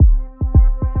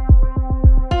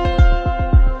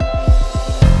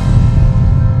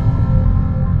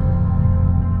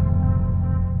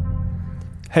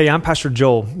Hey, I'm Pastor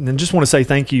Joel, and just want to say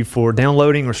thank you for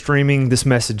downloading or streaming this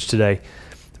message today.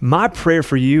 My prayer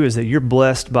for you is that you're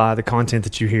blessed by the content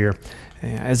that you hear.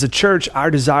 As a church, our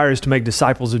desire is to make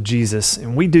disciples of Jesus,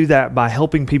 and we do that by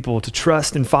helping people to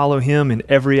trust and follow Him in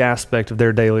every aspect of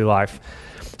their daily life.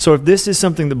 So if this is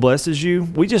something that blesses you,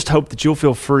 we just hope that you'll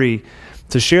feel free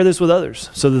to share this with others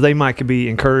so that they might be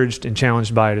encouraged and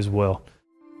challenged by it as well.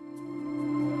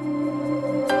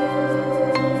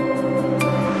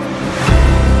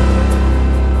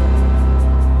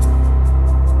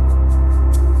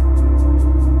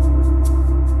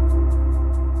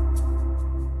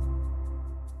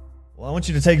 I want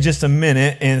you to take just a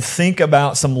minute and think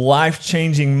about some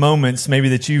life-changing moments maybe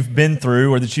that you've been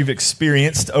through or that you've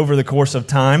experienced over the course of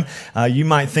time. You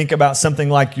might think about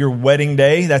something like your wedding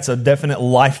day. That's a definite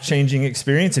life-changing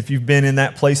experience if you've been in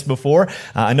that place before.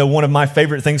 I know one of my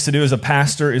favorite things to do as a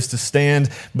pastor is to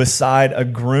stand beside a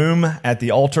groom at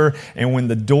the altar, and when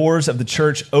the doors of the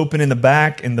church open in the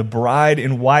back and the bride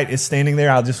in white is standing there,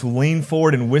 I'll just lean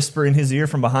forward and whisper in his ear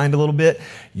from behind a little bit,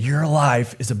 "Your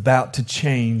life is about to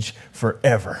change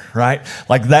forever," right?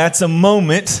 Like that's a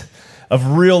moment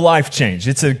of real life change.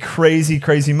 It's a crazy,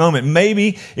 crazy moment.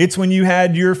 Maybe it's when you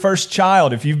had your first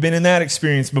child, if you've been in that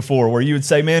experience before, where you would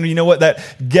say, man, you know what, that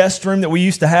guest room that we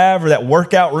used to have or that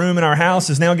workout room in our house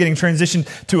is now getting transitioned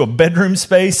to a bedroom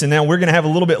space, and now we're going to have a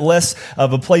little bit less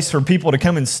of a place for people to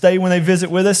come and stay when they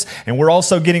visit with us, and we're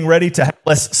also getting ready to have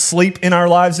less sleep in our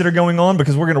lives that are going on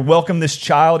because we're going to welcome this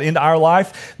child into our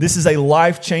life. This is a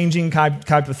life-changing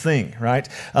type of thing, right?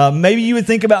 Maybe you would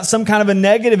think about some kind of a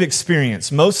negative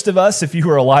experience. Most of us, if you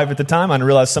were alive at the time, I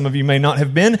realize some of you may not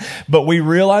have been, but we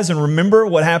realize and remember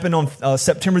what happened on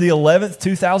September the 11th,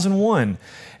 2001.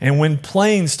 And when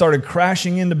planes started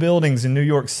crashing into buildings in New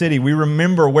York City, we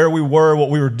remember where we were,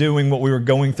 what we were doing, what we were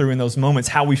going through in those moments,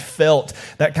 how we felt.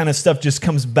 That kind of stuff just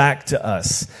comes back to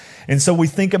us. And so we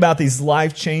think about these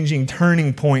life-changing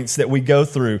turning points that we go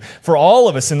through. For all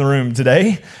of us in the room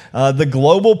today, the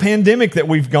global pandemic that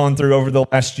we've gone through over the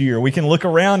last year, we can look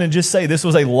around and just say this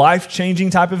was a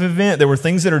life-changing type of event. There were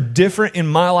things that are different in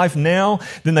my life now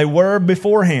than they were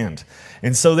beforehand.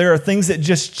 And so there are things that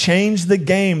just change the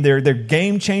game. They're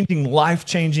game-changing,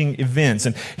 life-changing events.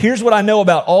 And here's what I know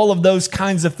about all of those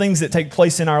kinds of things that take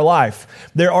place in our life.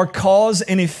 There are cause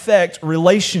and effect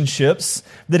relationships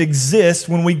that exist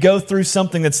when we go through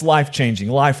something that's life-changing,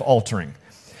 life-altering.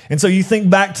 And so you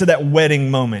think back to that wedding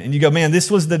moment and you go, man,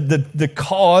 this was the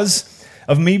cause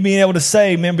of me being able to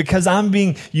say, man, because I'm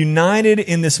being united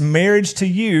in this marriage to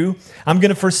you, I'm going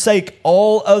to forsake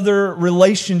all other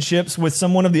relationships with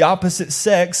someone of the opposite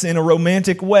sex in a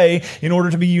romantic way in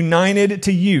order to be united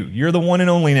to you. You're the one and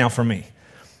only now for me.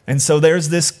 And so there's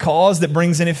this cause that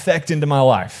brings an effect into my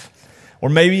life. Or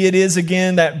maybe it is,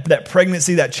 again, that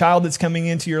pregnancy, that child that's coming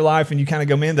into your life, and you kind of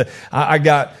go, man, I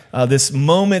got this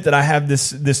moment that I have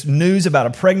this news about a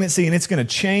pregnancy, and it's going to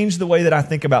change the way that I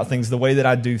think about things, the way that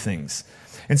I do things.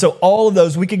 And so all of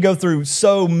those, we could go through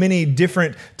so many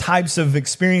different types of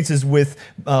experiences with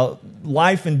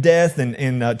life and death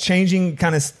and changing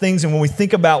kind of things. And when we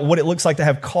think about what it looks like to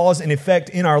have cause and effect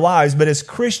in our lives, but as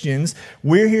Christians,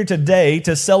 we're here today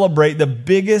to celebrate the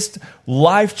biggest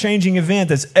life-changing event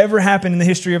that's ever happened in the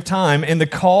history of time and the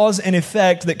cause and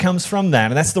effect that comes from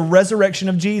that. And that's the resurrection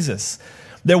of Jesus.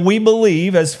 That we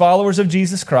believe as followers of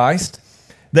Jesus Christ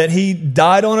that He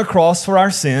died on a cross for our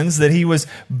sins, that He was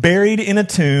buried in a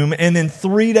tomb, and then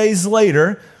 3 days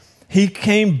later, He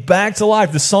came back to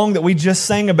life. The song that we just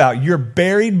sang about, your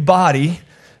buried body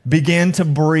began to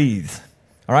breathe.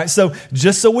 All right, so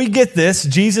just so we get this,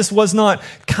 Jesus was not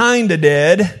kind of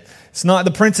dead. It's not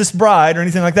the Princess Bride or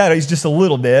anything like that. He's just a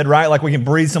little dead, right? Like we can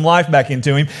breathe some life back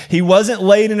into Him. He wasn't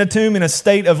laid in a tomb in a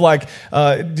state of like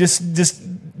just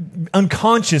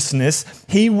unconsciousness.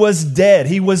 He was dead.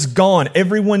 He was gone.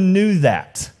 Everyone knew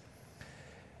that.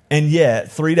 And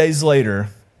yet, 3 days later,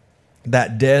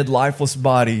 that dead, lifeless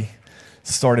body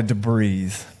started to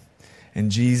breathe.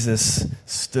 And Jesus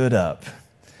stood up.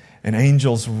 And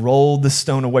angels rolled the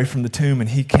stone away from the tomb, and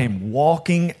He came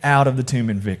walking out of the tomb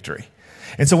in victory.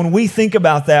 And so when we think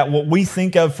about that, what we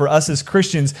think of for us as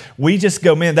Christians, we just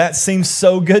go, man, that seems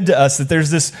so good to us that there's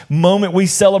this moment we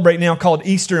celebrate now called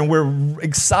Easter, and we're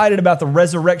excited about the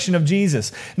resurrection of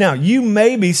Jesus. Now, you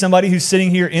may be somebody who's sitting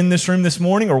here in this room this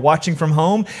morning or watching from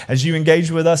home as you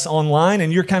engage with us online,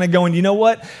 and you're kind of going, you know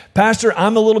what, Pastor,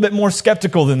 I'm a little bit more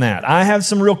skeptical than that. I have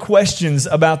some real questions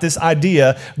about this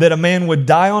idea that a man would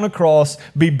die on a cross,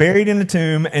 be buried in a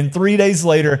tomb, and 3 days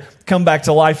later come back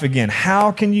to life again.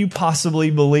 How can you possibly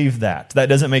believe that? That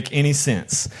doesn't make any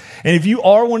sense. And if you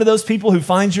are one of those people who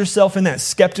finds yourself in that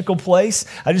skeptical place,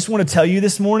 I just want to tell you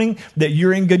this morning that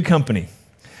you're in good company.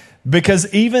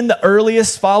 Because even the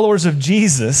earliest followers of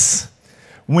Jesus,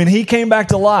 when he came back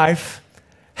to life,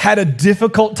 had a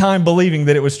difficult time believing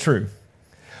that it was true.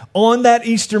 On that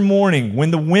Easter morning,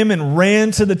 when the women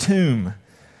ran to the tomb,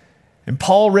 and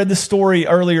Paul read the story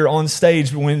earlier on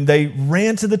stage, when they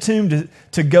ran to the tomb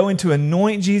to go and to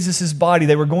anoint Jesus' body,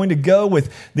 they were going to go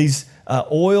with these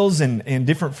oils and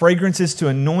different fragrances to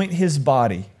anoint his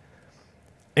body.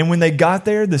 And when they got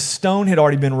there, the stone had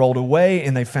already been rolled away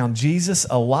and they found Jesus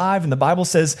alive. And the Bible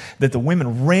says that the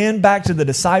women ran back to the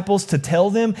disciples to tell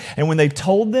them. And when they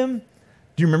told them,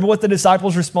 do you remember what the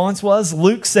disciples' response was?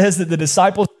 Luke says that the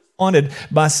disciples responded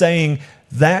by saying,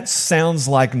 "That sounds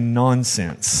like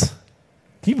nonsense."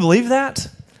 Can you believe that?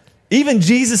 Even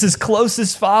Jesus'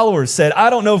 closest followers said, "I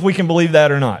don't know if we can believe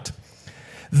that or not."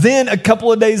 Then a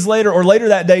couple of days later, or later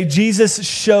that day, Jesus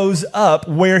shows up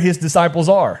where his disciples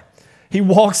are. He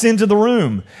walks into the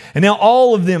room, and now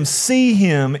all of them see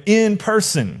him in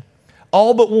person,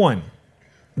 all but one.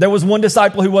 There was one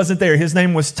disciple who wasn't there. His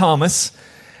name was Thomas.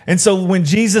 And so when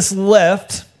Jesus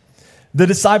left, the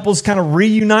disciples kind of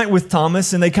reunite with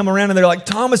Thomas, and they come around and they're like,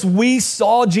 "Thomas, we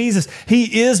saw Jesus.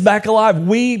 He is back alive.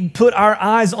 We put our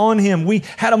eyes on him. We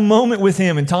had a moment with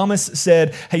him." And Thomas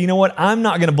said, "Hey, you know what? I'm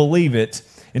not going to believe it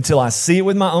until I see it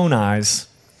with my own eyes,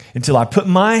 until I put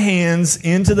my hands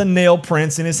into the nail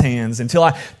prints in his hands, until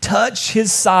I touch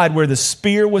his side where the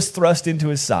spear was thrust into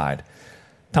his side."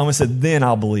 Thomas said, "Then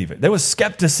I'll believe it." There was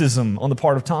skepticism on the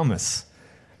part of Thomas.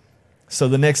 So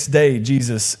the next day,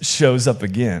 Jesus shows up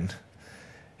again.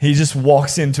 He just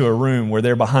walks into a room where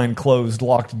they're behind closed,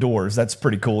 locked doors. That's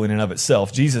pretty cool in and of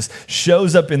itself. Jesus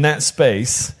shows up in that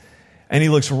space, and he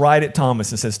looks right at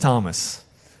Thomas and says, "Thomas,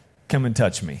 come and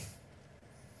touch me.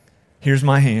 Here's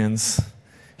my hands.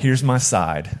 Here's my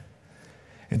side."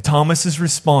 And Thomas's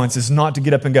response is not to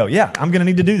get up and go, "Yeah, I'm going to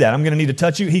need to do that. I'm going to need to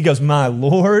touch you." He goes, "My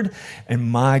Lord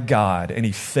and my God." And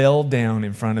he fell down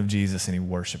in front of Jesus and he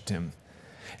worshiped him.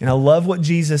 And I love what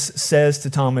Jesus says to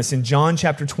Thomas. In John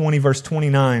chapter 20, verse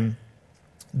 29,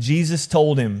 Jesus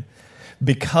told him,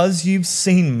 "Because you've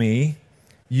seen me,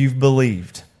 you've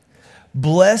believed.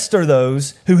 Blessed are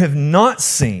those who have not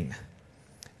seen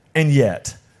and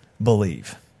yet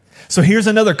believe." So here's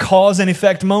another cause and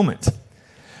effect moment.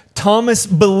 Thomas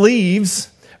believes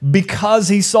because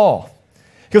he saw.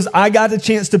 He goes, "I got the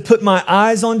chance to put my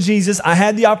eyes on Jesus. I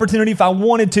had the opportunity, if I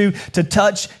wanted to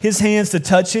touch his hands, to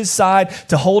touch his side,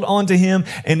 to hold on to him.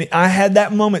 And I had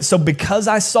that moment. So because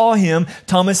I saw him,"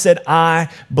 Thomas said, "I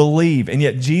believe." And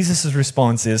yet Jesus'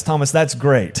 response is, "Thomas, that's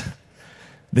great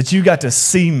that you got to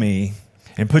see me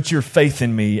and put your faith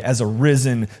in me as a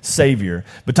risen Savior.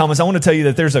 But Thomas, I want to tell you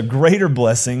that there's a greater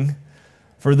blessing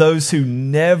for those who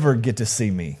never get to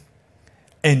see me,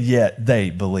 and yet they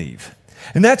believe."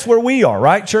 And that's where we are,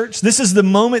 right, church? This is the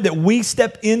moment that we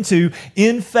step into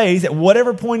in faith. At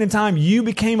whatever point in time you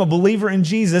became a believer in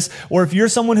Jesus, or if you're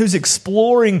someone who's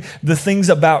exploring the things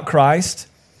about Christ,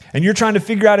 and you're trying to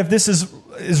figure out if this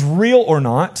is real or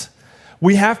not,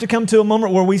 we have to come to a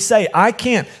moment where we say, "I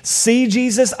can't see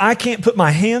Jesus, I can't put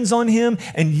my hands on him,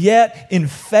 and yet in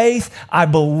faith I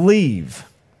believe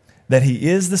that he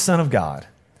is the Son of God,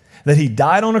 that he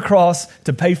died on a cross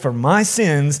to pay for my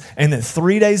sins, and that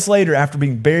 3 days later, after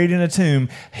being buried in a tomb,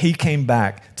 he came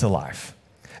back to life."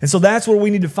 And so that's where we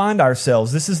need to find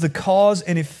ourselves. This is the cause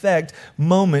and effect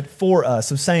moment for us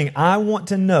of saying, I want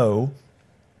to know,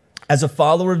 as a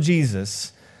follower of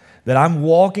Jesus, that I'm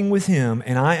walking with him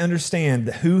and I understand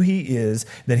who he is,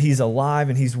 that he's alive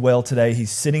and he's well today.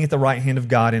 He's sitting at the right hand of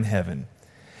God in heaven.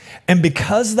 And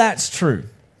because that's true,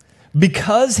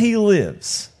 because he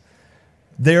lives,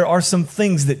 there are some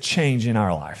things that change in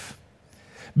our life.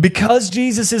 Because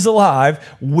Jesus is alive,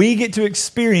 we get to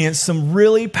experience some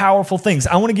really powerful things.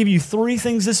 I want to give you 3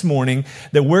 things this morning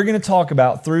that we're going to talk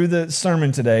about through the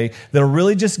sermon today that'll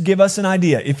really just give us an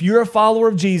idea. If you're a follower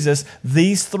of Jesus,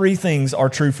 these 3 things are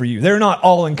true for you. They're not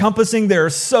all-encompassing. There are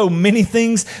so many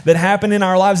things that happen in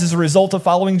our lives as a result of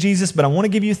following Jesus, but I want to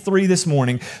give you 3 this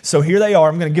morning. So here they are.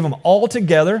 I'm going to give them all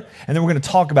together, and then we're going to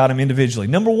talk about them individually.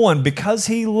 Number 1, because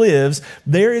he lives,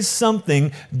 there is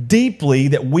something deeply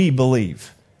that we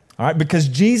believe. All right, because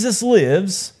Jesus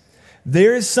lives,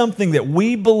 there is something that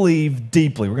we believe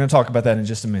deeply. We're going to talk about that in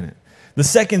just a minute. The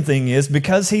second thing is,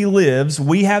 because he lives,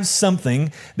 we have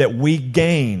something that we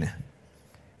gain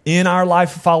in our life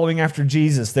following after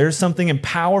Jesus. There's something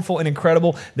powerful and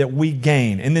incredible that we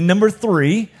gain. And then number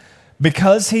 3,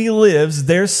 because he lives,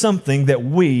 there's something that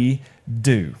we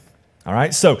do. All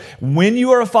right, so when you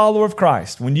are a follower of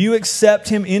Christ, when you accept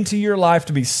him into your life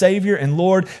to be Savior and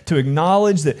Lord, to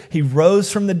acknowledge that he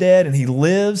rose from the dead and he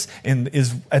lives and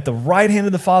is at the right hand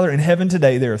of the Father in heaven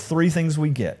today, there are 3 things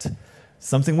we get.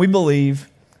 something we believe,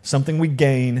 something we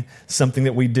gain, something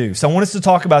that we do. So I want us to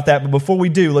talk about that, but before we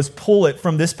do, let's pull it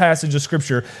from this passage of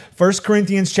Scripture, 1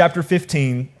 Corinthians chapter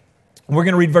 15. We're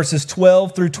going to read verses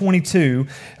 12 through 22,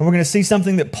 and we're going to see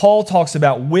something that Paul talks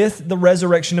about with the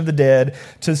resurrection of the dead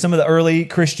to some of the early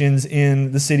Christians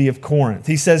in the city of Corinth.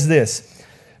 He says this,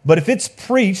 "But if it's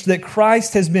preached that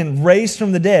Christ has been raised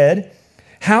from the dead,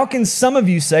 how can some of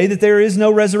you say that there is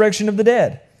no resurrection of the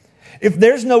dead? If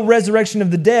there's no resurrection of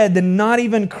the dead, then not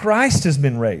even Christ has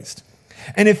been raised.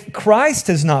 And if Christ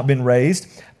has not been raised,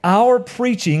 our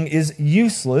preaching is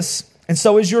useless, and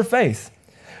so is your faith.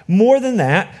 More than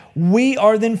that, we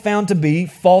are then found to be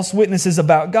false witnesses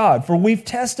about God, for we've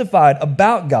testified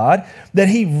about God that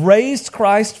He raised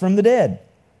Christ from the dead.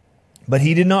 But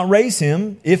He did not raise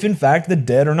Him, if in fact the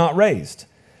dead are not raised.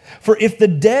 For if the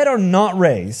dead are not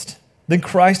raised, then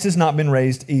Christ has not been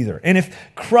raised either. And if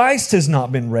Christ has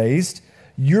not been raised,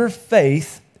 your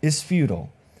faith is futile.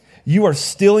 You are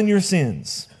still in your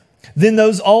sins. Then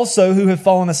those also who have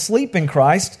fallen asleep in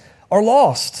Christ are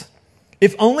lost.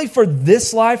 If only for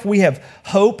this life we have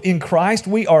hope in Christ,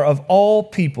 we are of all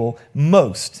people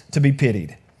most to be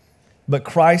pitied. But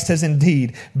Christ has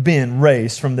indeed been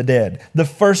raised from the dead, the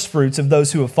firstfruits of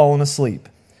those who have fallen asleep.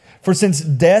 For since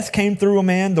death came through a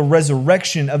man, the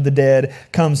resurrection of the dead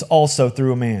comes also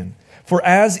through a man. For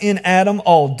as in Adam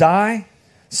all die,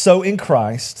 so in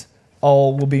Christ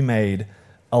all will be made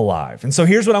alive." And so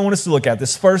here's what I want us to look at.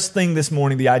 This first thing this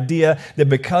morning, the idea that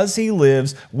because He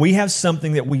lives, we have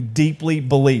something that we deeply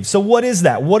believe. So what is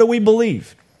that? What do we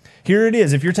believe? Here it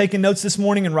is. If you're taking notes this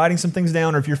morning and writing some things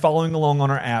down, or if you're following along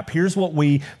on our app, here's what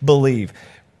we believe.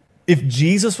 If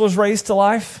Jesus was raised to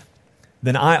life,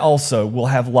 then I also will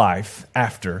have life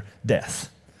after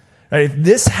death. Right? If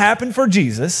this happened for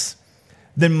Jesus,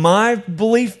 then my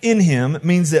belief in Him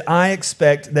means that I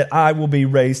expect that I will be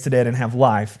raised to dead and have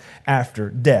life after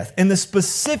death. And the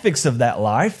specifics of that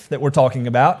life that we're talking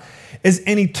about is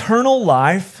an eternal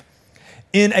life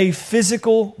in a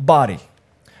physical body.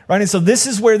 Right? And so this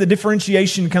is where the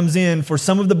differentiation comes in for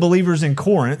some of the believers in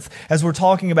Corinth as we're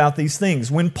talking about these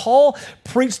things. When Paul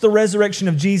preached the resurrection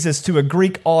of Jesus to a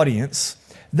Greek audience,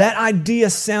 that idea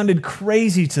sounded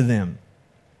crazy to them.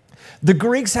 The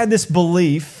Greeks had this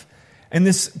belief and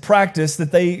this practice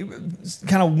that they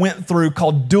kind of went through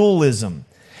called dualism.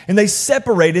 And they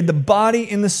separated the body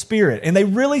and the spirit. And they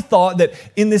really thought that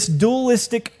in this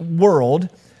dualistic world,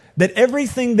 that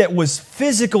everything that was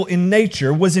physical in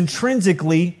nature was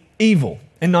intrinsically evil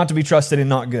and not to be trusted and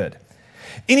not good.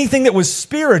 Anything that was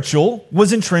spiritual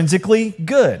was intrinsically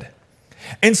good.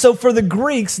 And so for the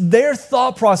Greeks, their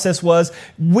thought process was,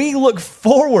 we look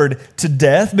forward to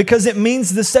death because it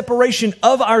means the separation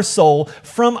of our soul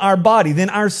from our body.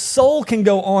 Then our soul can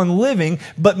go on living,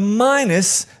 but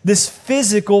minus this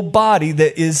physical body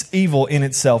that is evil in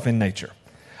itself in nature.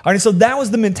 All right, so that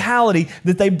was the mentality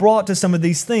that they brought to some of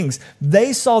these things.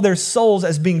 They saw their souls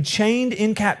as being chained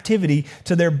in captivity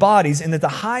to their bodies, and that the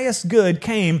highest good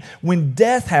came when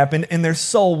death happened and their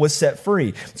soul was set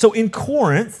free. So in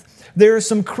Corinth, there are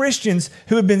some Christians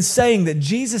who have been saying that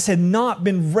Jesus had not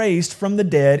been raised from the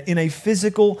dead in a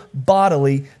physical,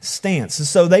 bodily stance. And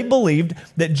so they believed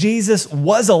that Jesus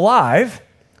was alive.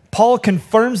 Paul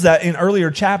confirms that in earlier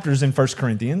chapters in 1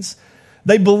 Corinthians.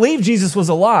 They believed Jesus was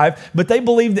alive, but they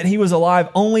believed that He was alive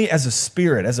only as a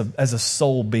spirit, as a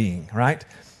soul being, right?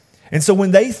 And so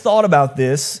when they thought about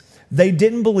this, they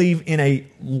didn't believe in a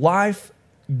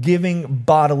life-giving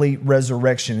bodily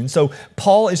resurrection. And so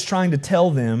Paul is trying to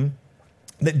tell them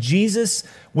that Jesus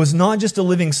was not just a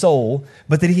living soul,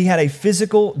 but that He had a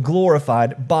physical,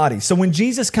 glorified body. So when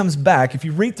Jesus comes back, if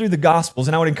you read through the Gospels,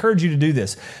 and I would encourage you to do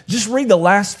this, just read the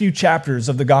last few chapters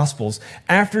of the Gospels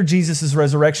after Jesus'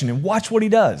 resurrection and watch what He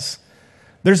does.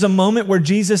 There's a moment where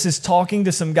Jesus is talking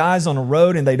to some guys on a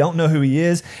road and they don't know who He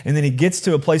is, and then He gets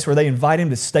to a place where they invite Him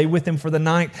to stay with them for the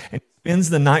night, and spends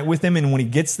the night with them, and when He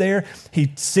gets there,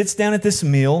 He sits down at this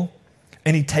meal,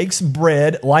 and He takes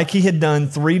bread like He had done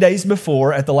 3 days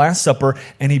before at the Last Supper,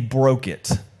 and He broke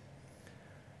it.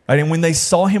 Right? And when they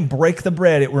saw Him break the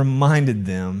bread, it reminded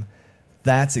them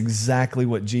that's exactly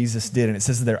what Jesus did. And it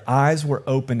says that their eyes were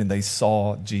opened and they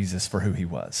saw Jesus for who He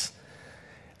was.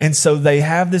 And so they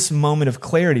have this moment of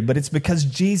clarity, but it's because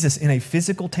Jesus, in a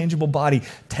physical, tangible body,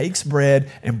 takes bread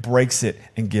and breaks it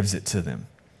and gives it to them.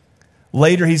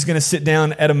 Later, He's going to sit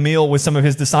down at a meal with some of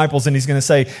His disciples and He's going to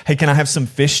say, hey, can I have some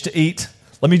fish to eat?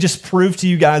 Let me just prove to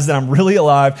you guys that I'm really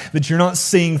alive, that you're not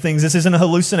seeing things. This isn't a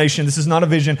hallucination. This is not a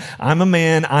vision. I'm a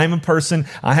man. I'm a person.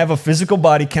 I have a physical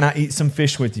body. Can I eat some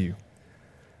fish with you?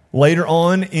 Later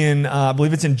on in, I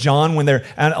believe it's in John, when they're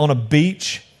out on a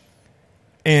beach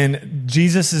and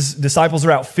Jesus' disciples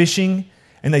are out fishing,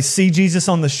 and they see Jesus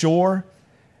on the shore,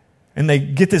 and they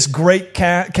get this great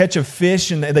catch of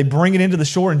fish, and they bring it into the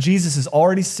shore, and Jesus is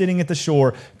already sitting at the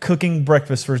shore cooking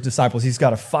breakfast for his disciples. He's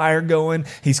got a fire going,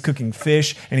 he's cooking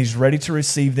fish, and he's ready to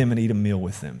receive them and eat a meal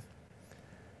with them.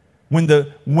 When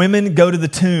the women go to the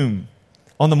tomb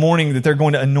on the morning that they're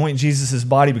going to anoint Jesus'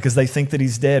 body because they think that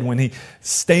he's dead, when he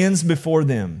stands before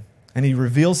them and he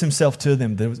reveals himself to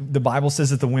them, the Bible says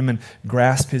that the women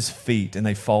grasp his feet and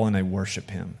they fall and they worship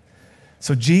him.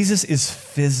 So Jesus is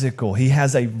physical. He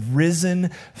has a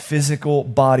risen physical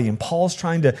body. And Paul's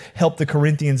trying to help the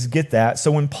Corinthians get that.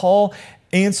 So when Paul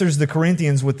answers the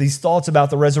Corinthians with these thoughts about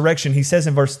the resurrection, he says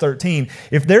in verse 13,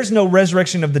 if there's no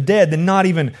resurrection of the dead, then not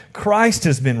even Christ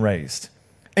has been raised.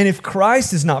 And if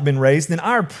Christ has not been raised, then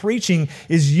our preaching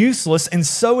is useless, and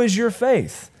so is your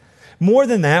faith. More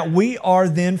than that, we are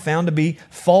then found to be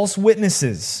false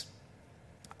witnesses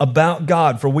about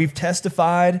God, for we've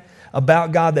testified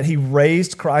about God that he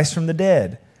raised Christ from the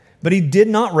dead. But he did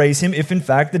not raise him if in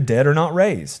fact the dead are not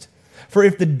raised. For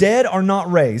if the dead are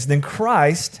not raised, then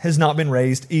Christ has not been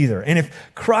raised either. And if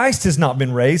Christ has not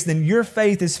been raised, then your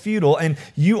faith is futile and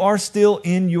you are still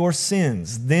in your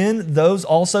sins. Then those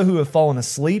also who have fallen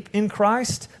asleep in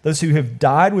Christ, those who have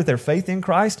died with their faith in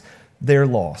Christ, they're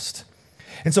lost.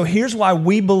 And so here's why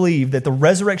we believe that the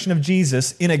resurrection of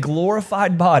Jesus in a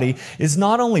glorified body is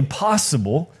not only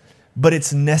possible, but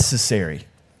it's necessary.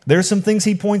 There are some things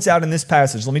he points out in this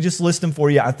passage. Let me just list them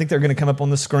for you. I think they're going to come up on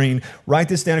the screen. Write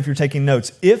this down if you're taking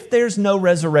notes. If there's no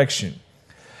resurrection,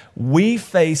 we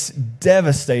face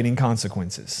devastating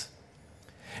consequences.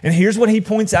 And here's what he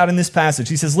points out in this passage.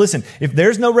 He says, listen, if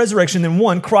there's no resurrection, then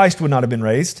one, Christ would not have been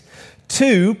raised.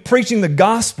 Two, preaching the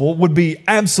gospel would be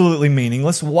absolutely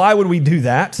meaningless. Why would we do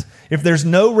that? If there's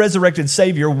no resurrected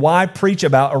Savior, why preach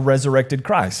about a resurrected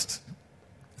Christ?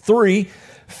 Three,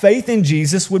 faith in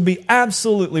Jesus would be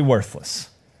absolutely worthless.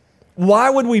 Why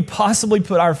would we possibly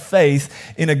put our faith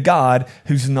in a God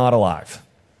who's not alive?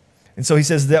 And so he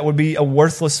says that would be a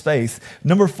worthless faith.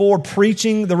 Number four,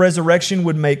 preaching the resurrection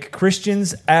would make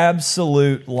Christians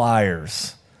absolute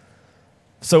liars.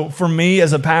 So for me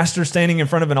as a pastor standing in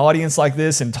front of an audience like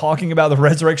this and talking about the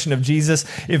resurrection of Jesus,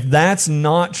 if that's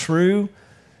not true,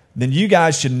 then you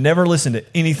guys should never listen to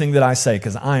anything that I say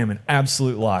because I am an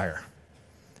absolute liar.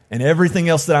 And everything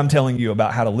else that I'm telling you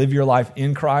about how to live your life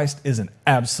in Christ is an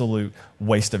absolute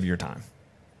waste of your time.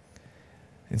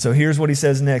 And so here's what he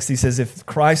says next. He says, if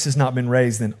Christ has not been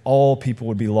raised, then all people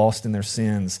would be lost in their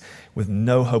sins with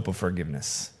no hope of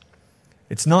forgiveness.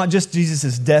 It's not just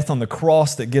Jesus' death on the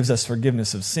cross that gives us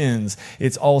forgiveness of sins.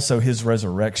 It's also his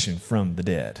resurrection from the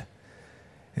dead.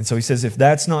 And so he says, if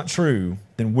that's not true,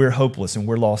 then we're hopeless and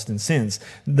we're lost in sins.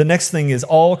 The next thing is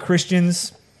all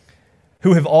Christians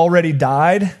who have already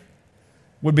died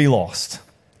would be lost,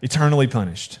 eternally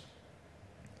punished.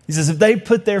 He says if they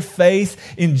put their faith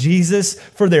in Jesus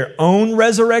for their own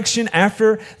resurrection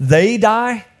after they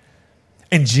die,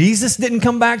 and Jesus didn't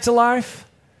come back to life,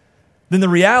 then the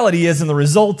reality is and the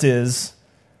result is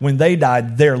when they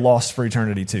died, they're lost for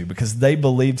eternity too because they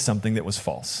believed something that was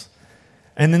false.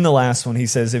 And then the last one, he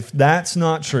says, if that's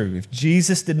not true, if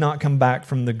Jesus did not come back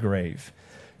from the grave,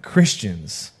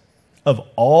 Christians of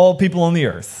all people on the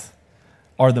earth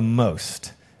are the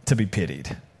most to be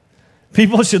pitied.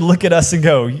 People should look at us and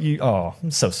go, oh,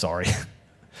 I'm so sorry.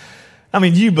 I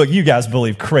mean, you guys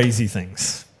believe crazy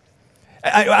things.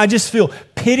 I just feel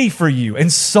pity for you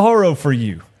and sorrow for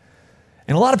you.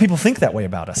 And a lot of people think that way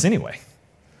about us anyway.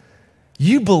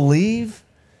 You believe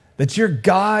that your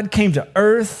God came to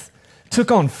earth,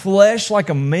 took on flesh like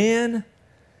a man,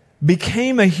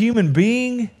 became a human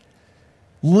being,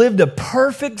 lived a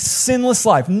perfect, sinless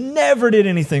life, never did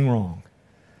anything wrong,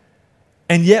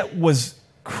 and yet was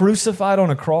crucified on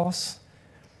a cross,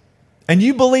 and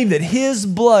you believe that his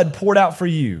blood poured out for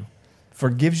you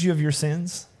forgives you of your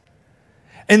sins?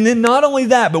 And then not only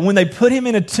that, but when they put him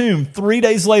in a tomb 3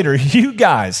 days later, you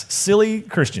guys, silly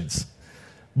Christians,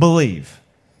 believe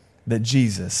that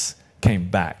Jesus came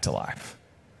back to life.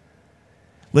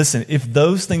 Listen, if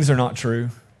those things are not true,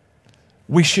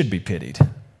 we should be pitied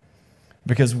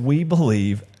because we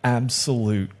believe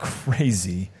absolute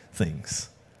crazy things.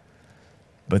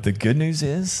 But the good news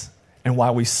is, and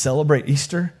why we celebrate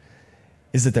Easter,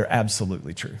 is that they're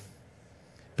absolutely true.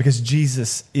 Because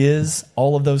Jesus is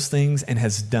all of those things and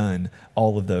has done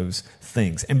all of those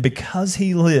things. And because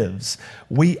he lives,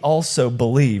 we also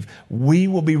believe we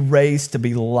will be raised to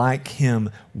be like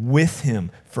him, with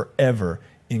him forever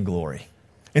in glory.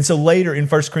 And so later in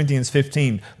 1 Corinthians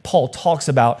 15, Paul talks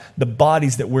about the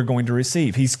bodies that we're going to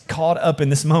receive. He's caught up in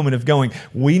this moment of going,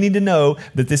 we need to know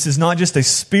that this is not just a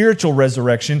spiritual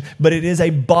resurrection, but it is a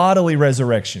bodily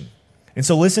resurrection. And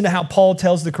so listen to how Paul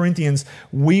tells the Corinthians,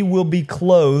 we will be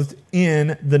clothed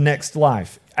in the next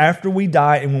life after we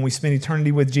die and when we spend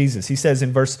eternity with Jesus. He says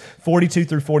in verse 42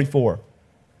 through 44,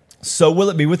 so will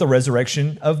it be with the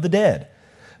resurrection of the dead.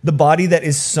 The body that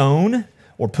is sown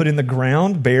or put in the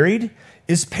ground, buried,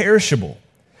 is perishable,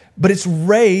 but it's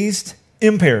raised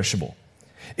imperishable.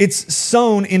 It's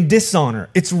sown in dishonor.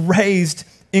 It's raised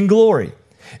in glory.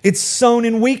 It's sown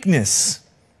in weakness.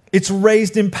 It's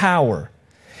raised in power.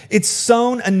 It's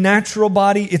sown a natural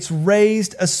body. It's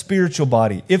raised a spiritual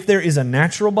body. If there is a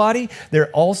natural body, there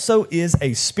also is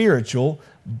a spiritual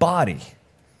body.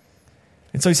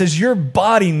 And so he says, your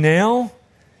body now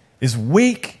is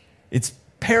weak. It's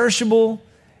perishable.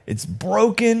 It's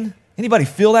broken. Anybody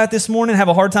feel that this morning? Have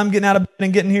a hard time getting out of bed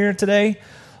and getting here today?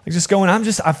 Like just going,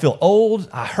 I feel old.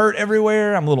 I hurt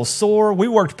everywhere. I'm a little sore. We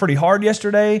worked pretty hard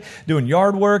yesterday doing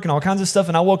yard work and all kinds of stuff.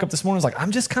 And I woke up this morning, I was like,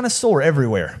 I'm just kind of sore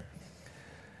everywhere.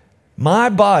 My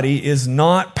body is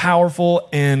not powerful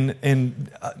and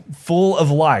full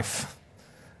of life.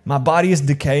 My body is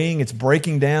decaying. It's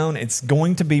breaking down. It's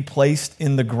going to be placed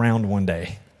in the ground one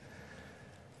day.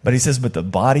 But he says, but the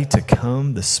body to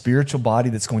come, the spiritual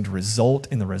body that's going to result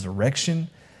in the resurrection,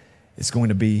 is going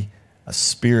to be a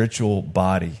spiritual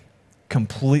body,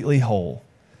 completely whole,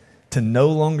 to no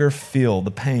longer feel the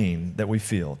pain that we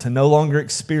feel, to no longer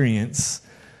experience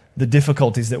the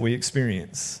difficulties that we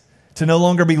experience, to no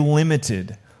longer be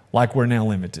limited like we're now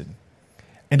limited,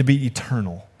 and to be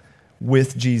eternal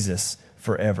with Jesus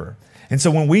forever. And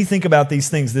so when we think about these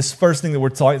things, this first thing that we're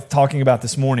talking about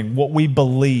this morning, what we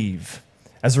believe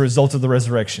as a result of the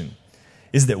resurrection,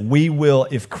 is that we will,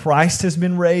 if Christ has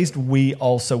been raised, we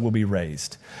also will be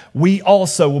raised. We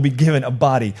also will be given a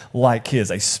body like his,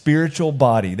 a spiritual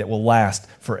body that will last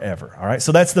forever. All right,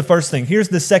 so that's the first thing. Here's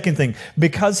the second thing.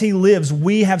 Because he lives,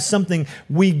 we have something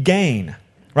we gain.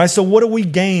 Right? So what do we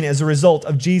gain as a result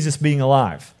of Jesus being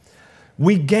alive?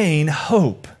 We gain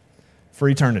hope for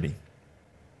eternity.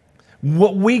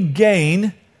 What we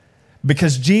gain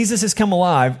because Jesus has come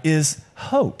alive is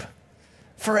hope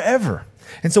forever.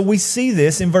 And so we see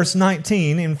this in verse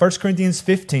 19, in 1 Corinthians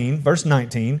 15, verse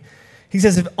 19. He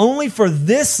says, if only for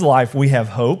this life we have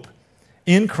hope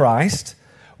in Christ,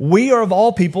 we are of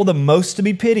all people the most to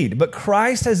be pitied. But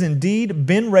Christ has indeed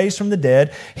been raised from the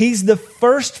dead. He's the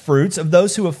first fruits of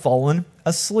those who have fallen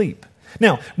asleep.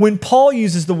 Now, when Paul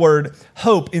uses the word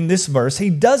hope in this verse, he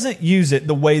doesn't use it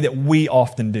the way that we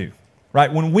often do.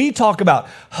 Right? When we talk about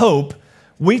hope,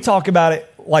 we talk about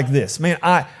it like this. Man,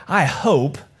 I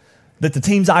hope that the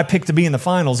teams I picked to be in the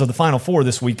finals of the Final Four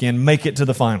this weekend make it to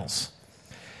the finals.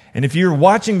 And if you're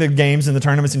watching the games and the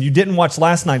tournaments and you didn't watch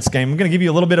last night's game, I'm going to give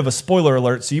you a little bit of a spoiler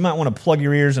alert, so you might want to plug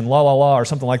your ears and la la la or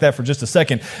something like that for just a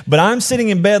second. But I'm sitting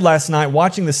in bed last night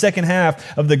watching the second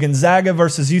half of the Gonzaga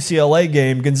versus UCLA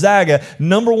game. Gonzaga,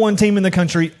 number 1 team in the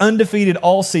country, undefeated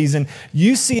all season.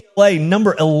 UCLA,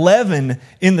 number 11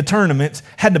 in the tournament,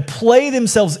 had to play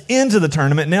themselves into the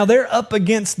tournament. Now they're up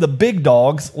against the big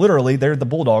dogs. Literally, they're the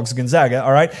Bulldogs, Gonzaga,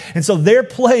 all right? And so they're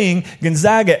playing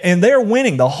Gonzaga, and they're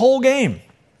winning the whole game.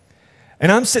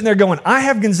 And I'm sitting there going, I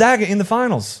have Gonzaga in the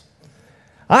finals.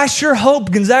 I sure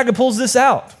hope Gonzaga pulls this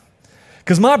out,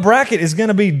 because my bracket is going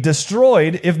to be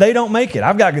destroyed if they don't make it.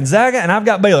 I've got Gonzaga and I've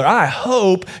got Baylor. I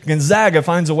hope Gonzaga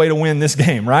finds a way to win this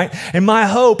game, right? And my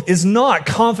hope is not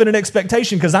confident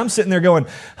expectation, because I'm sitting there going,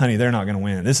 honey, they're not going to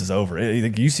win. This is over.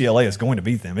 UCLA is going to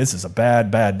beat them. This is a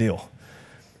bad, bad deal.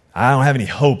 I don't have any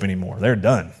hope anymore. They're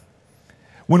done.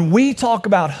 When we talk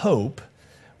about hope,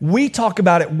 we talk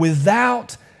about it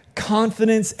without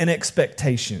confidence and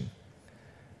expectation.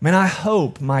 Man, I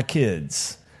hope my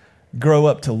kids grow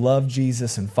up to love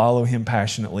Jesus and follow him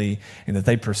passionately, and that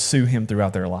they pursue him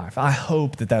throughout their life. I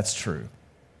hope that that's true.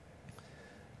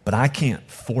 But I can't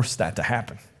force that to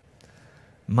happen.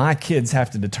 My kids have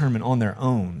to determine on their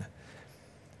own,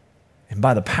 and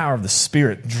by the power of the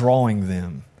Spirit drawing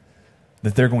them,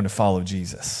 that they're going to follow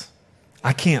Jesus.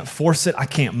 I can't force it. I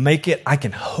can't make it. I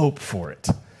can hope for it.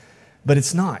 But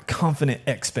it's not confident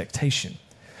expectation.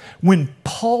 When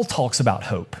Paul talks about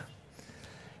hope,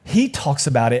 he talks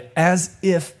about it as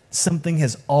if something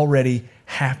has already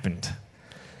happened.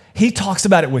 He talks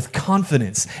about it with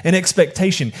confidence and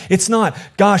expectation. It's not,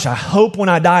 gosh, I hope when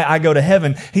I die I go to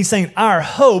heaven. He's saying our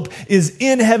hope is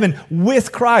in heaven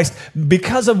with Christ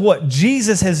because of what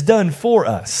Jesus has done for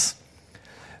us.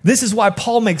 This is why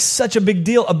Paul makes such a big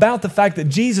deal about the fact that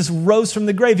Jesus rose from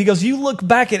the grave. He goes, you look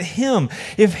back at him.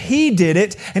 If he did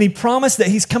it, and he promised that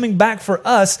he's coming back for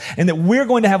us and that we're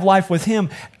going to have life with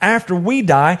him after we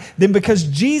die, then because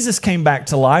Jesus came back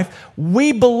to life,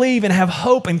 we believe and have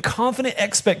hope and confident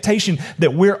expectation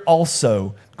that we're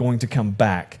also going to come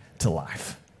back to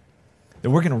life. that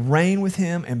we're going to reign with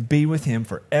him and be with him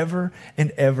forever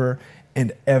and ever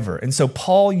and ever. And so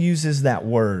Paul uses that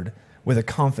word with a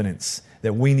confidence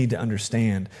that we need to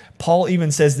understand. Paul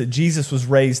even says that Jesus was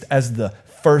raised as the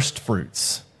first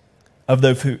fruits of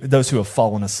those who have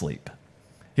fallen asleep.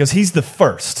 He goes, he's the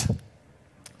first,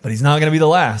 but he's not going to be the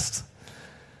last.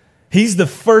 He's the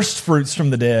first fruits from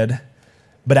the dead,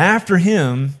 but after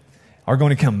him are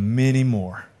going to come many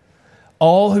more.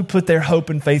 All who put their hope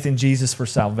and faith in Jesus for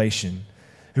salvation,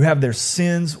 who have their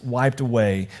sins wiped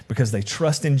away because they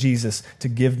trust in Jesus to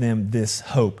give them this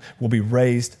hope, will be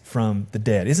raised from the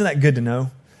dead. Isn't that good to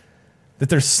know? That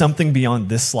there's something beyond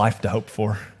this life to hope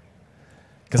for.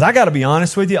 Because I got to be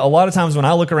honest with you, a lot of times when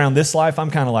I look around this life,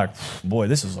 I'm kind of like, boy,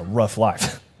 this is a rough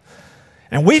life.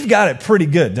 And we've got it pretty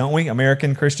good, don't we,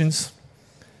 American Christians?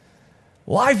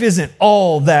 Life isn't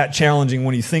all that challenging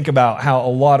when you think about how a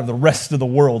lot of the rest of the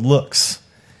world looks.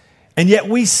 And yet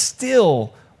we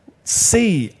still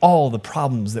see all the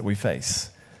problems that we face.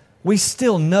 We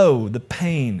still know the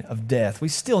pain of death. We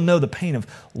still know the pain of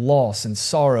loss and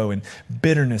sorrow and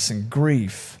bitterness and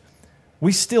grief.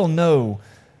 We still know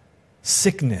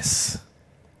sickness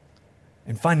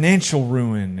and financial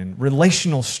ruin and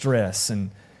relational stress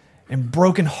and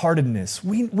brokenheartedness.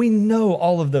 We know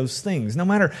all of those things. No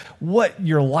matter what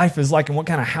your life is like and what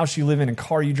kind of house you live in and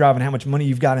car you drive and how much money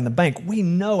you've got in the bank, we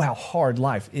know how hard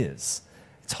life is.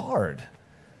 It's hard.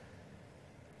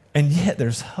 And yet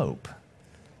there's hope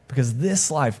because this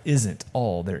life isn't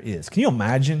all there is. Can you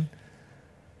imagine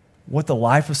what the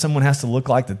life of someone has to look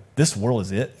like that this world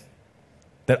is it?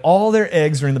 That all their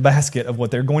eggs are in the basket of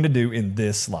what they're going to do in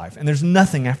this life. And there's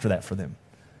nothing after that for them.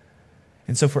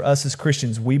 And so for us as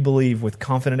Christians, we believe with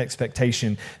confident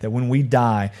expectation that when we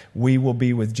die, we will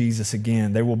be with Jesus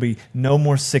again. There will be no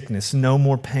more sickness, no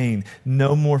more pain,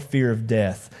 no more fear of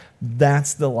death.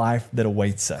 That's the life that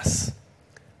awaits us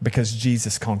because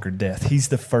Jesus conquered death. He's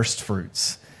the first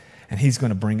fruits, and he's going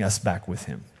to bring us back with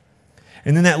him.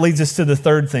 And then that leads us to the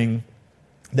third thing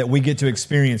that we get to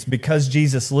experience. Because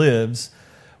Jesus lives,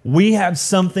 we have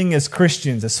something as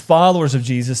Christians, as followers of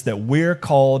Jesus, that we're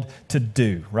called to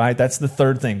do, right? That's the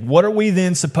third thing. What are we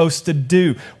then supposed to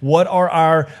do? What are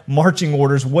our marching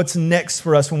orders? What's next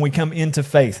for us when we come into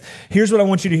faith? Here's what I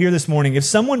want you to hear this morning. If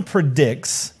someone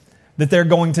predicts that they're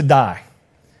going to die,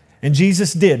 and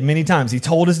Jesus did many times, he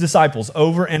told his disciples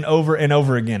over and over and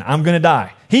over again, I'm going to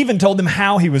die. He even told them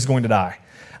how he was going to die.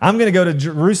 I'm going to go to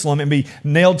Jerusalem and be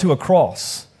nailed to a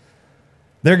cross.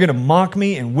 They're going to mock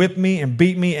me and whip me and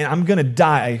beat me, and I'm going to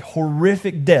die a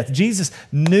horrific death. Jesus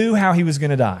knew how he was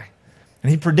going to die,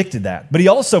 and he predicted that. But he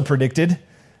also predicted,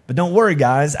 but don't worry,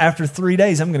 guys, after 3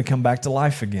 days, I'm going to come back to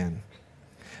life again.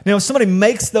 Now, if somebody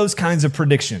makes those kinds of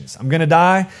predictions, I'm going to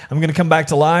die, I'm going to come back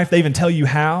to life, they even tell you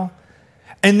how,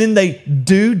 and then they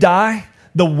do die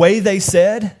the way they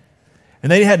said,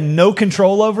 and they had no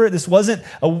control over it. This wasn't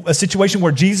a situation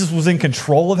where Jesus was in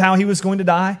control of how he was going to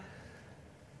die.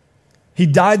 He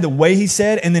died the way he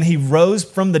said, and then he rose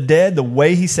from the dead the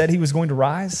way he said he was going to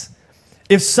rise.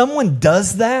 If someone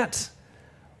does that,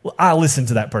 well, I listen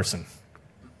to that person.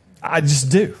 I just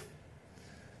do.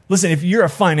 Listen, if you're a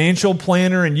financial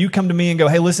planner and you come to me and go,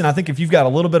 hey, listen, I think if you've got a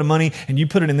little bit of money and you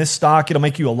put it in this stock, it'll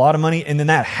make you a lot of money, and then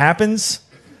that happens,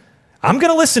 I'm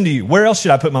going to listen to you. Where else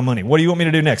should I put my money? What do you want me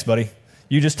to do next, buddy?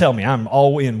 You just tell me. I'm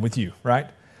all in with you, right?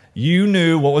 You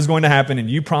knew what was going to happen, and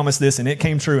you promised this, and it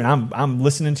came true, and I'm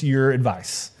listening to your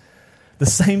advice. The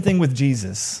same thing with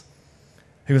Jesus.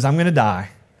 He goes, I'm going to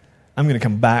die. I'm going to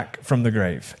come back from the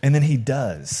grave. And then he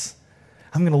does.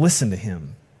 I'm going to listen to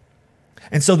him.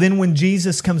 And so then when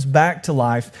Jesus comes back to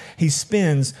life, he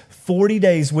spends 40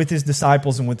 days with his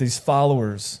disciples and with his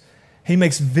followers. He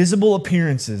makes visible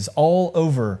appearances all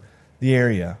over the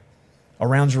area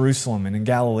around Jerusalem and in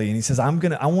Galilee. And he says, I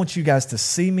want you guys to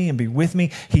see me and be with me.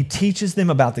 He teaches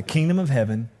them about the kingdom of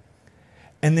heaven,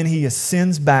 and then he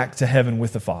ascends back to heaven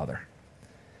with the Father.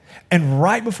 And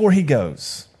right before he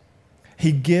goes,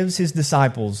 he gives his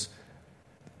disciples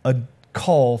a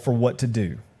call for what to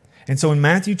do. And so in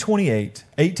Matthew 28,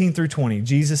 18 through 20,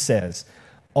 Jesus says,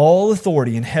 all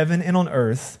authority in heaven and on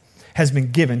earth has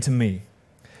been given to me.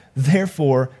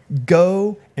 Therefore,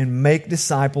 go and make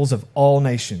disciples of all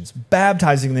nations,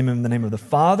 baptizing them in the name of the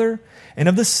Father and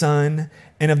of the Son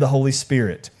and of the Holy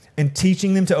Spirit, and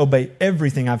teaching them to obey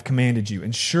everything I've commanded you.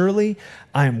 And surely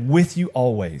I am with you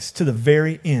always to the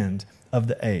very end of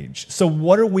the age. So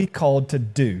what are we called to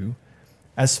do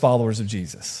as followers of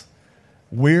Jesus?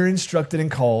 We're instructed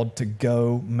and called to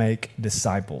go make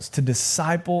disciples, to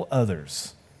disciple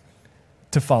others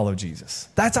to follow Jesus.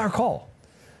 That's our call.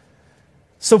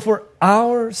 So for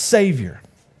our Savior,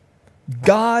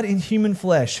 God in human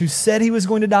flesh, who said he was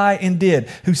going to die and did,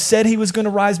 who said he was going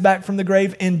to rise back from the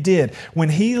grave and did, when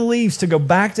he leaves to go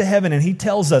back to heaven and he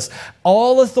tells us,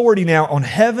 all authority now on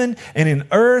heaven and in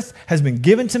earth has been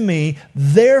given to me,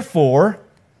 therefore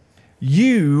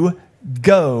you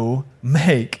go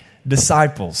make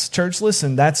disciples. Church,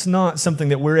 listen, that's not something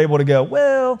that we're able to go,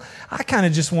 well, I kind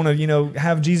of just want to,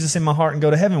 have Jesus in my heart and go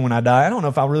to heaven when I die. I don't know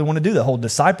if I really want to do the whole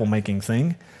disciple making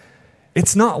thing.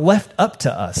 It's not left up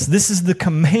to us. This is the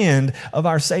command of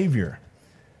our Savior.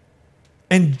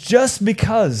 And just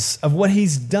because of what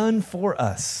he's done for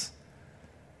us,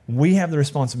 we have the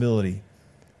responsibility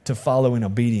to follow in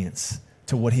obedience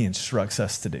to what he instructs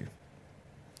us to do.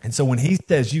 And so when he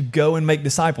says you go and make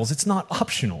disciples, it's not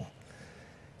optional.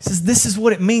 He says this is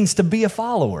what it means to be a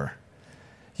follower.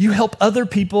 You help other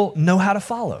people know how to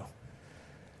follow.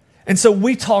 And so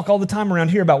we talk all the time around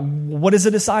here about what is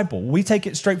a disciple. We take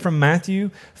it straight from Matthew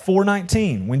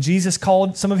 4:19. When Jesus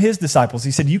called some of his disciples,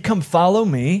 he said, you come follow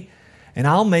me and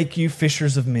I'll make you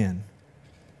fishers of men.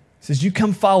 He says, you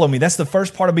come follow me. That's the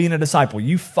first part of being a disciple.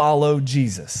 You follow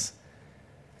Jesus.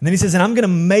 And then he says, and I'm going to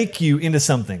make you into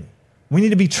something. We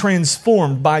need to be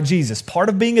transformed by Jesus. Part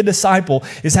of being a disciple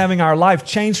is having our life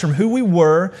changed from who we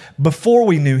were before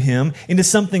we knew him into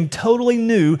something totally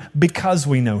new because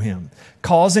we know him.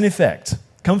 Cause and effect.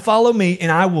 Come follow me and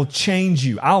I will change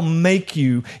you. I'll make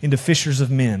you into fishers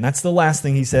of men. That's the last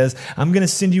thing he says. I'm going to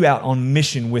send you out on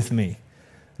mission with me.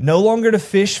 No longer to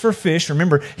fish for fish.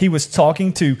 Remember, he was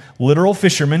talking to literal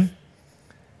fishermen.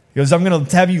 He goes, I'm going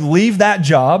to have you leave that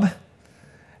job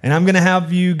and I'm going to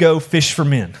have you go fish for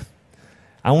men.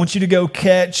 I want you to go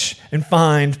catch and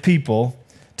find people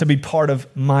to be part of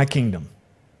my kingdom,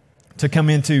 to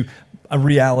come into a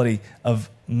reality of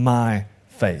my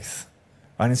faith.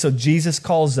 Right? And so Jesus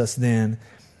calls us then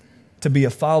to be a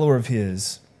follower of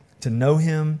his, to know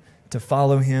him, to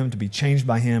follow him, to be changed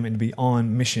by him, and to be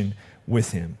on mission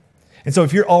with him. And so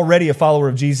if you're already a follower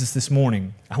of Jesus this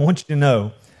morning, I want you to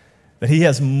know that he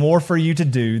has more for you to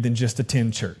do than just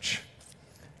attend church.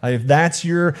 If that's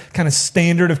your kind of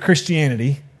standard of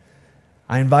Christianity,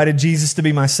 I invited Jesus to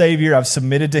be my Savior, I've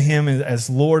submitted to him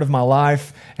as Lord of my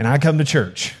life, and I come to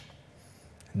church.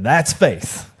 And that's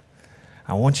faith.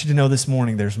 I want you to know this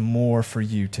morning there's more for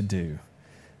you to do.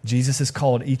 Jesus has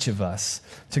called each of us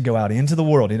to go out into the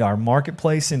world, into our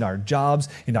marketplace, into our jobs,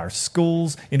 into our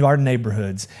schools, into our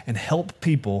neighborhoods, and help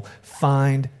people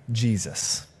find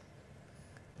Jesus.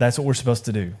 That's what we're supposed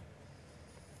to do.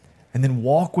 And then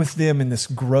walk with them in this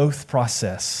growth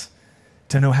process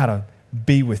to know how to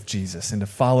be with Jesus and to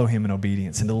follow him in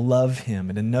obedience and to love him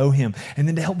and to know him and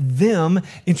then to help them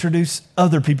introduce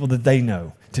other people that they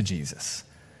know to Jesus.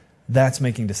 That's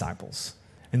making disciples.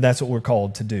 And that's what we're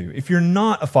called to do. If you're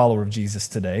not a follower of Jesus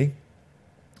today,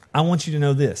 I want you to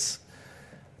know this.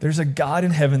 There's a God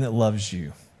in heaven that loves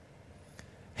you.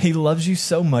 He loves you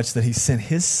so much that he sent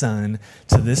his son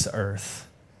to this earth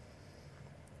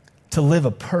to live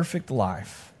a perfect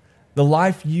life, the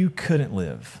life you couldn't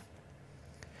live,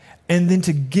 and then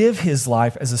to give his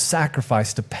life as a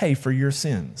sacrifice to pay for your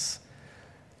sins.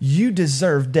 You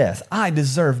deserve death. I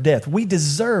deserve death. We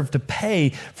deserve to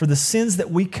pay for the sins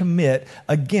that we commit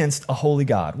against a holy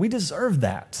God. We deserve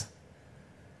that.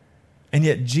 And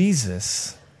yet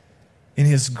Jesus, in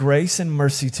his grace and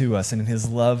mercy to us and in his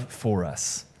love for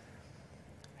us,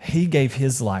 he gave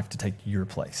his life to take your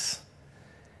place.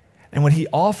 And when he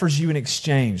offers you in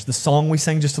exchange, the song we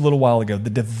sang just a little while ago, the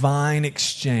divine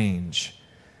exchange,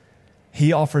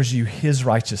 he offers you his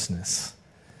righteousness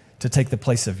to take the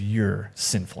place of your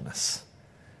sinfulness.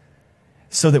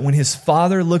 So that when his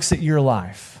Father looks at your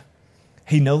life,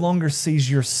 he no longer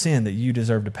sees your sin that you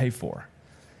deserve to pay for.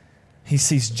 He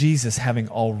sees Jesus having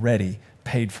already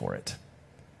paid for it.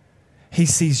 He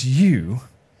sees you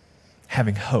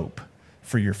having hope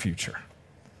for your future.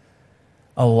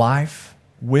 A life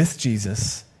with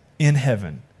Jesus in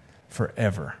heaven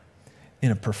forever,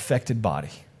 in a perfected body,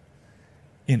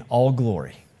 in all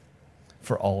glory,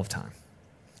 for all of time.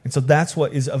 And so that's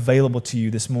what is available to you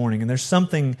this morning. And there's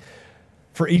something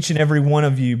for each and every one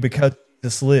of you because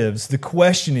Jesus lives. The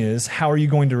question is, how are you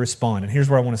going to respond? And here's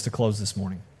where I want us to close this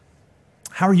morning.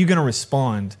 How are you going to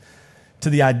respond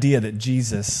to the idea that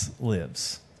Jesus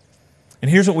lives? And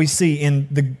here's what we see in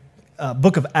the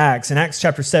book of Acts. In Acts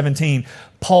chapter 17,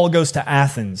 Paul goes to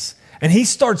Athens. And he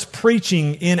starts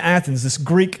preaching in Athens, this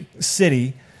Greek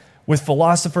city, with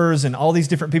philosophers and all these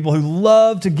different people who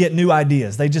love to get new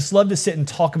ideas. They just love to sit and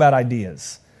talk about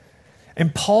ideas.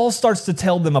 And Paul starts to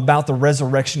tell them about the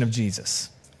resurrection of Jesus.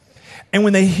 And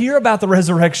when they hear about the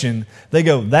resurrection, they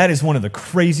go, that is one of the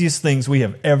craziest things we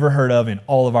have ever heard of in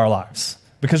all of our lives.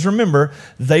 Because remember,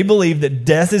 they believe that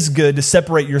death is good to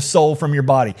separate your soul from your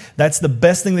body. That's the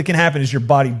best thing that can happen is your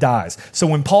body dies. So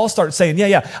when Paul starts saying,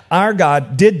 our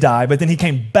God did die, but then he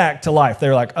came back to life,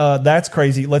 they're like, that's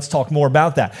crazy. Let's talk more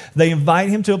about that. They invite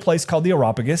him to a place called the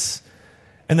Areopagus,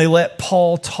 and they let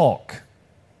Paul talk.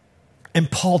 And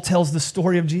Paul tells the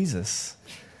story of Jesus.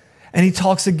 And he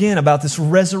talks again about this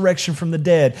resurrection from the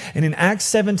dead. And in Acts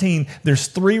 17, there's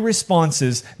 3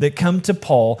 responses that come to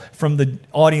Paul from the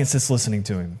audience that's listening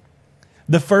to him.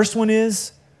 The first one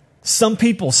is, some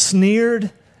people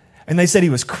sneered and they said he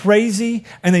was crazy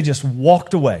and they just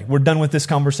walked away. We're done with this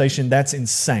conversation. That's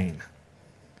insane.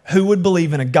 Who would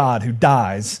believe in a God who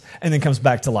dies and then comes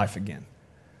back to life again?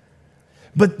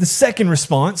 But the second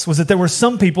response was that there were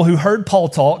some people who heard Paul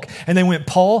talk and they went,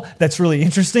 Paul, that's really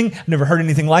interesting. I've never heard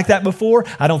anything like that before.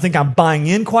 I don't think I'm buying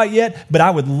in quite yet, but I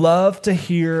would love to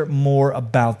hear more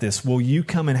about this. Will you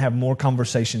come and have more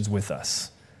conversations with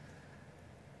us?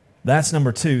 That's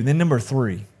number 2. Then number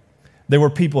 3, there were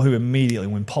people who immediately,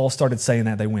 when Paul started saying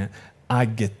that, they went, I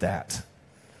get that.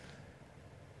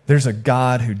 There's a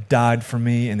God who died for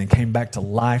me and then came back to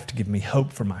life to give me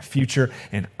hope for my future,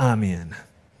 and I'm in.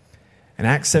 And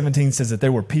Acts 17 says that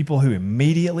there were people who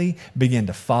immediately began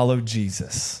to follow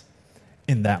Jesus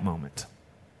in that moment.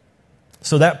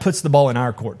 So that puts the ball in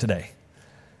our court today,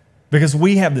 because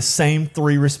we have the same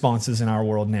 3 responses in our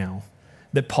world now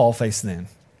that Paul faced then.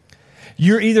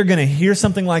 You're either going to hear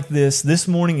something like this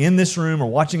morning in this room or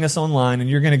watching us online, and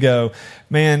you're going to go,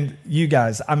 man, you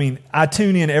guys, I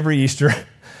tune in every Easter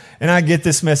and I get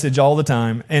this message all the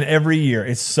time, and every year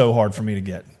it's so hard for me to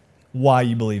get why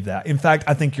you believe that. In fact,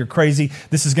 I think you're crazy.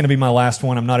 This is going to be my last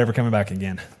one. I'm not ever coming back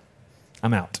again.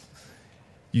 I'm out.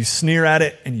 You sneer at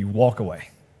it and you walk away.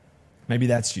 Maybe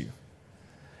that's you.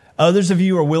 Others of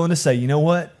you are willing to say, you know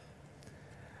what?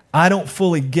 I don't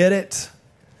fully get it,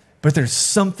 but there's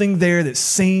something there that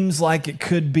seems like it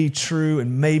could be true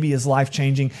and maybe is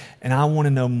life-changing, and I want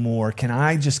to know more. Can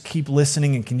I just keep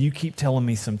listening, and can you keep telling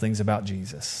me some things about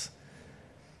Jesus?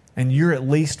 And you're at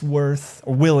least worth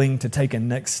or willing to take a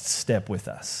next step with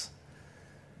us.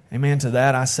 Amen. To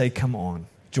that I say, come on,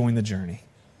 join the journey.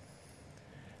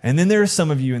 And then there are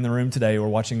some of you in the room today or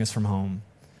watching us from home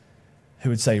who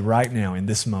would say right now in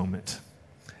this moment,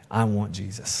 I want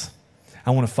Jesus.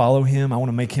 I want to follow him. I want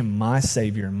to make him my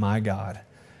Savior and my God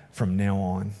from now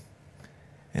on.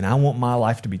 And I want my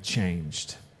life to be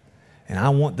changed. And I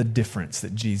want the difference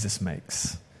that Jesus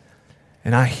makes.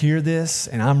 And I hear this,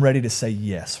 and I'm ready to say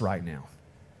yes right now.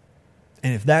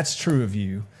 And if that's true of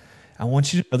you, I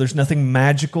want you to know there's nothing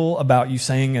magical about you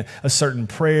saying a certain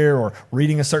prayer or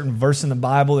reading a certain verse in the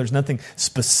Bible. There's nothing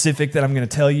specific that I'm going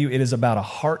to tell you. It is about a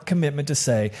heart commitment to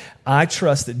say, I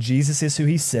trust that Jesus is who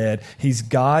he said. He's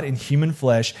God in human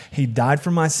flesh. He died for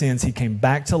my sins. He came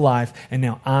back to life, and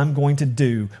now I'm going to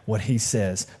do what he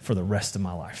says for the rest of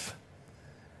my life.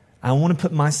 I want to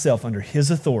put myself under his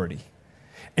authority.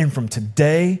 And from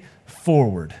today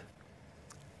forward,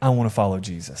 I want to follow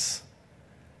Jesus.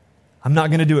 I'm not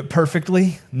going to do it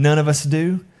perfectly. None of us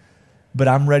do. But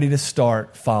I'm ready to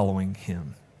start following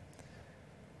him.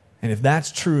 And if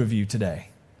that's true of you today,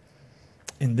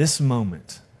 in this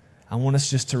moment, I want us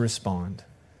just to respond.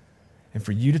 And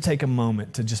for you to take a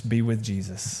moment to just be with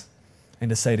Jesus and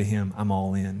to say to him, I'm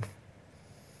all in.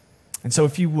 And so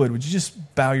if you would you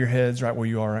just bow your heads right where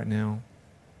you are right now?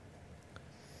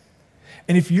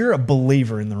 And if you're a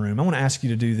believer in the room, I want to ask you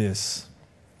to do this.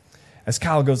 As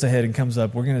Kyle goes ahead and comes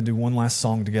up, we're going to do one last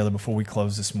song together before we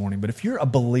close this morning. But if you're a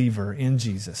believer in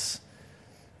Jesus,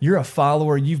 you're a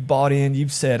follower, you've bought in,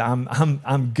 you've said,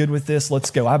 I'm good with this,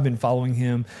 let's go. I've been following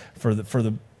him for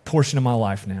the portion of my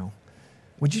life now.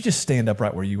 Would you just stand up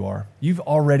right where you are? You've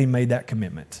already made that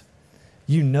commitment.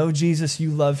 You know Jesus,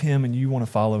 you love him, and you want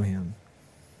to follow him.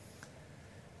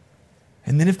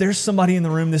 And then if there's somebody in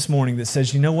the room this morning that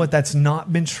says, you know what, that's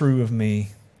not been true of me,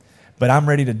 but I'm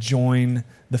ready to join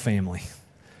the family,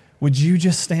 would you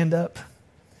just stand up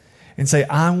and say,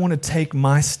 I want to take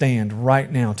my stand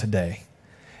right now today,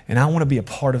 and I want to be a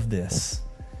part of this.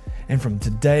 And from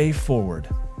today forward,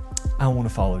 I want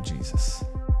to follow Jesus.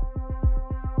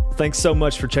 Thanks so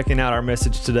much for checking out our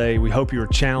message today. We hope you were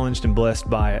challenged and blessed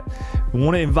by it. We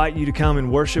want to invite you to come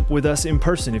and worship with us in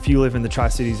person if you live in the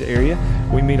Tri-Cities area.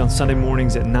 We meet on Sunday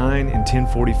mornings at 9 and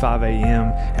 10:45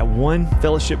 a.m. at One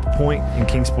Fellowship Point in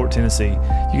Kingsport, Tennessee.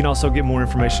 You can also get more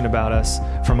information about us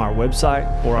from our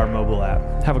website or our mobile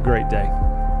app. Have a great day.